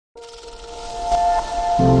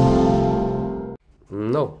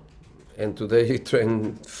No, and today he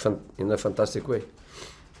trained in a fantastic way.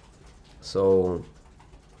 So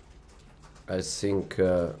I think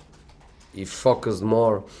he focused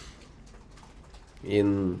more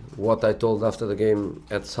in what I told after the game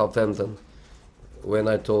at Southampton, when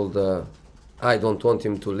I told I don't want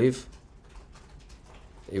him to leave.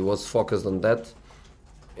 He was focused on that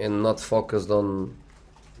and not focused on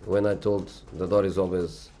when I told the door is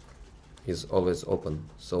always open.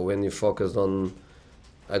 So when he focused on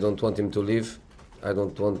I don't want him to leave, I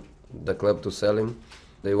don't want the club to sell him,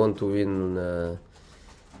 they want to win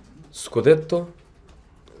Scudetto.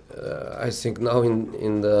 I think now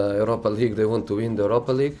in the Europa League they want to win the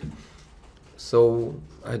Europa League. So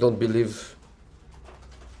I don't believe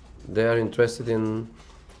they are interested in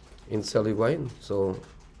selling Higuaín. So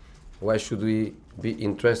why should we be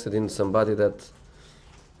interested in somebody that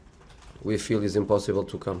we feel is impossible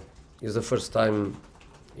to come? It's the first time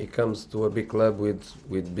he comes to a big club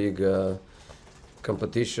with big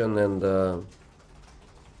competition, and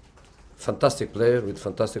fantastic player with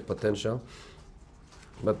fantastic potential,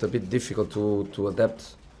 but a bit difficult to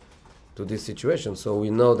adapt to this situation. So we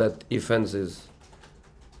know that defense is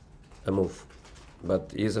a move,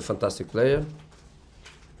 but he is a fantastic player,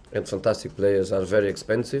 and fantastic players are very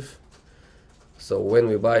expensive. So when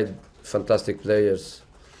we buy fantastic players,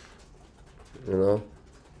 you know,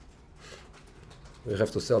 we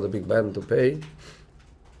have to sell the big band to pay.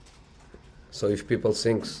 So if people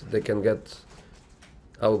think they can get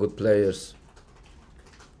our good players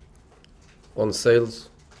on sales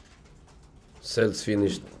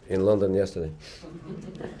finished in London yesterday.